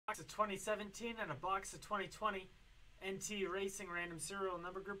of 2017 and a box of 2020 NT Racing Random Serial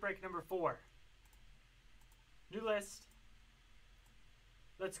Number Group Break number 4. New list.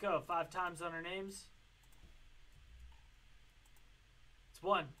 Let's go. 5 times on our names. It's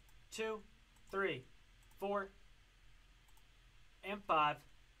 1, 2, 3, 4, and 5.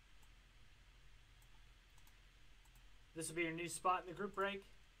 This will be your new spot in the group break.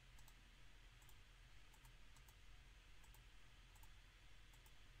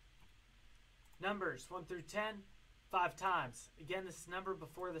 Numbers 1 through 10, 5 times. Again, this is number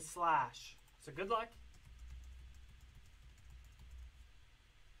before the slash. So good luck.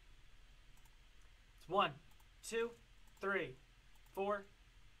 It's 1, 2, 3, 4,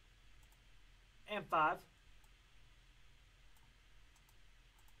 and 5.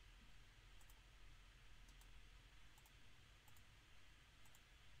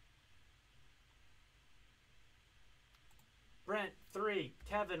 Brent 3,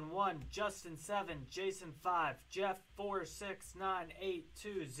 Kevin 1, Justin 7, Jason 5, Jeff 4, 6, 9, 8,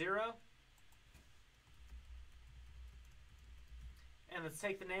 2, 0. And let's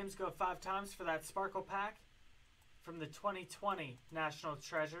take the names, go 5 times for that Sparkle Pack from the 2020 National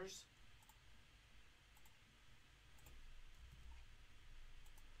Treasures.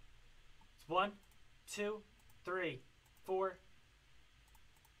 It's 1, 2, 3, 4,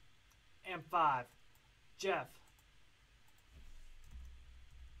 and 5. Jeff.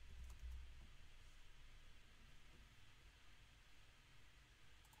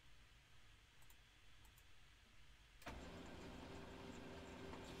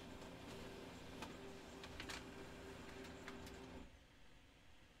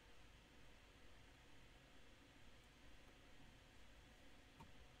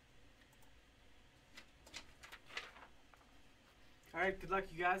 All right, good luck,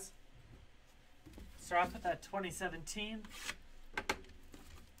 you guys. Start off with that 2017.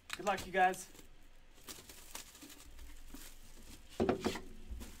 Good luck, you guys.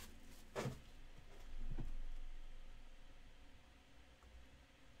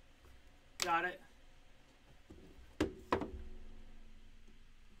 Got it.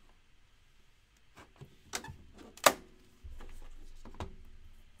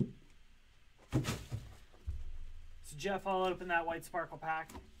 Jeff, I'll open that white Sparkle Pack.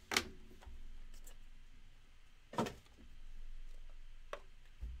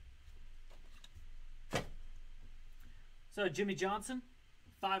 So Jimmy Johnson,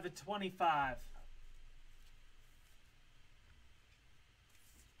 5 of 25.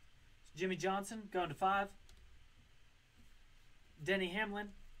 So Jimmy Johnson going to 5. Denny Hamlin,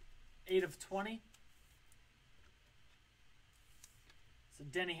 8 of 20. So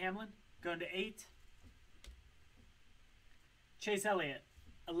Denny Hamlin going to 8. Chase Elliott,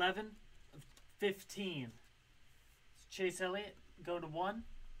 11 of 15. So Chase Elliott going to 1.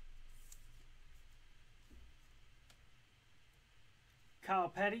 Kyle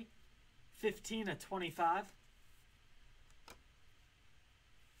Petty, 15 of 25.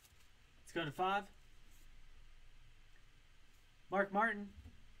 It's going to 5. Mark Martin,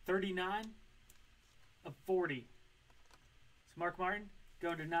 39 of 40. So Mark Martin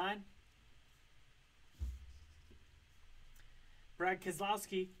going to 9. Brad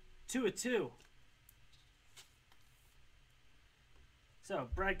Keselowski, 2 of 2. So,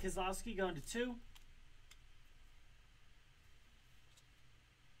 Brad Keselowski going to 2.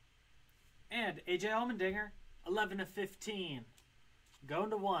 And AJ Allmendinger, 11 of 15. Going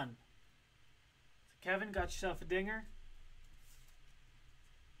to 1. So, Kevin, got yourself a dinger.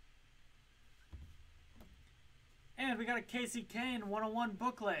 And we got a Casey Kane 101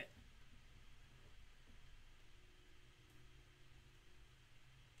 booklet.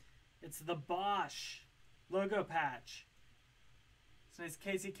 It's the Bosch logo patch. It's nice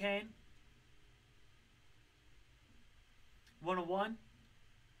Casey Kane. 101.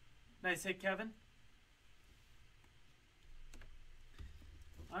 Nice hit, Kevin.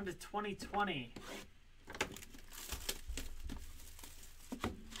 On to 2020.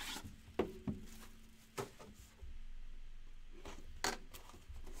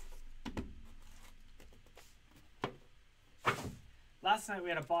 Last night we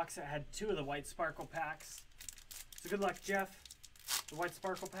had a box that had 2 of the white Sparkle Packs. So good luck, Jeff. The white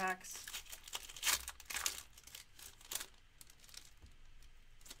Sparkle Packs.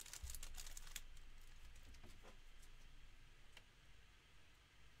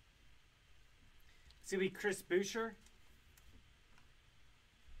 It's going to be Chris Buescher.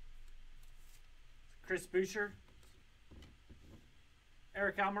 Chris Buescher.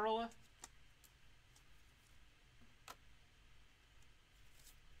 Eric Almirola.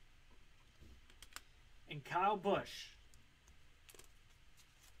 And Kyle Busch.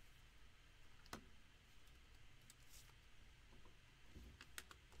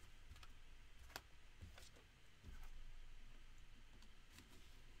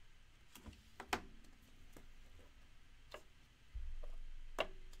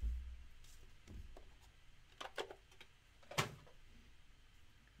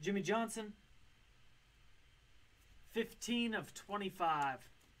 Jimmy Johnson, 15 of 25.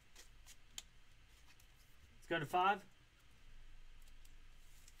 Let's go to 5.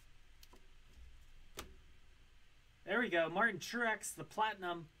 There we go. Martin Truex, the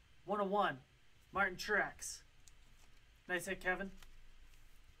Platinum, 101. Martin Truex. Nice hit, Kevin.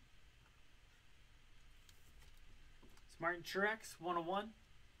 It's Martin Truex, 101.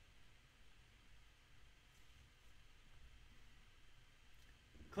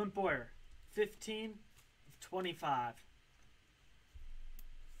 Clint Boyer, 15 of 25.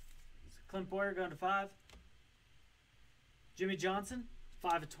 So Clint Boyer going to 5. Jimmy Johnson,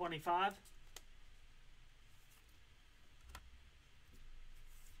 5 of 25.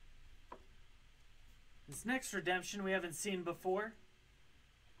 This next redemption we haven't seen before.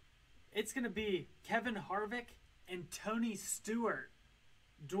 It's going to be Kevin Harvick and Tony Stewart.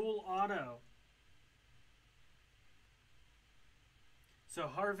 Dual auto. So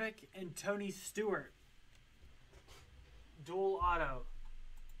Harvick and Tony Stewart. Dual auto.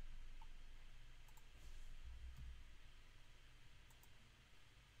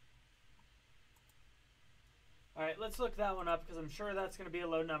 Alright, let's look that one up because I'm sure that's going to be a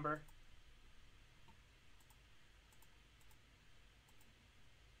low number.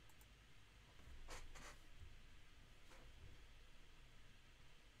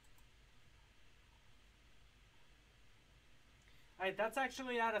 Alright, that's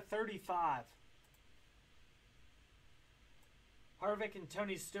actually out of 35. Harvick and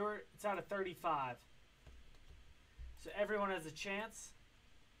Tony Stewart, it's out of 35. So everyone has a chance.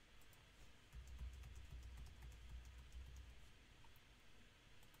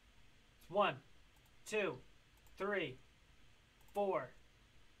 It's 1, 2, 3, 4,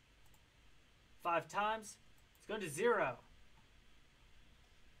 5 times. It's going to 0.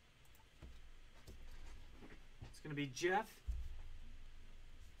 It's going to be Jeff.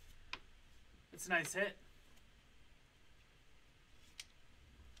 It's a nice hit.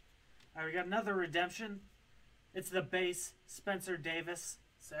 All right, we got another redemption. It's the base, Spencer Davis.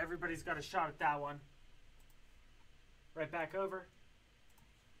 So everybody's got a shot at that one. Right back over.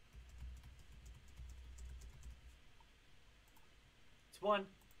 It's 1,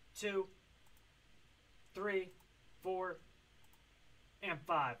 2, 3, 4, and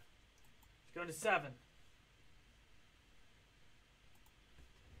 5. It's going to 7.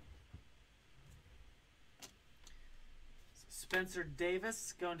 Spencer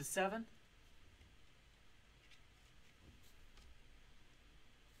Davis going to 7.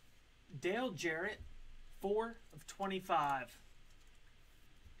 Dale Jarrett, 4 of 25.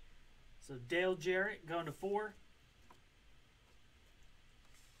 So Dale Jarrett going to 4.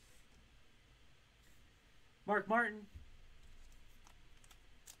 Mark Martin,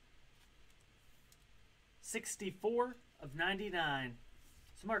 64 of 99.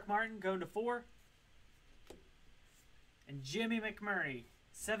 So Mark Martin going to 4. And Jimmy McMurray,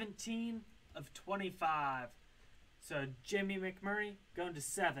 17 of 25. So Jimmy McMurray going to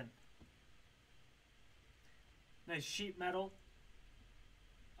 7. Nice sheet metal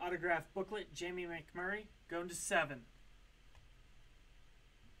autograph booklet. Jamie McMurray going to 7.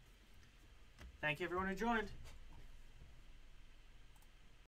 Thank you everyone who joined.